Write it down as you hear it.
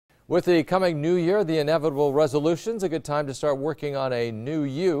With the coming new year, the inevitable resolutions, a good time to start working on a new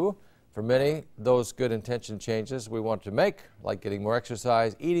you. For many, those good intention changes we want to make, like getting more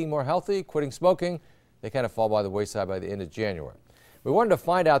exercise, eating more healthy, quitting smoking, they kind of fall by the wayside by the end of January. We wanted to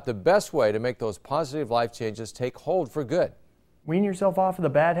find out the best way to make those positive life changes take hold for good. Wean yourself off of the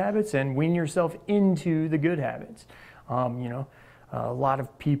bad habits and wean yourself into the good habits. A lot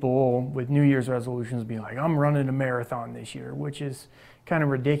of people with New Year's resolutions be like, I'm running a marathon this year, which is kind of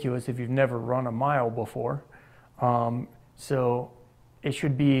ridiculous if you've never run a mile before. So it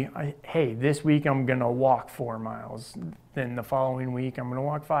should be, hey, this week I'm going to walk 4 miles. Then the following week I'm going to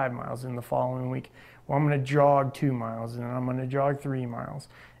walk 5 miles. And the following week, well, I'm going to jog 2 miles. And then I'm going to jog 3 miles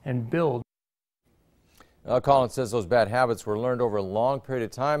and build. Collins says those bad habits were learned over a long period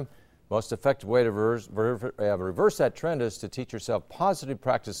of time. Most effective way to reverse that trend is to teach yourself positive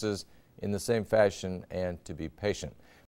practices in the same fashion and to be patient.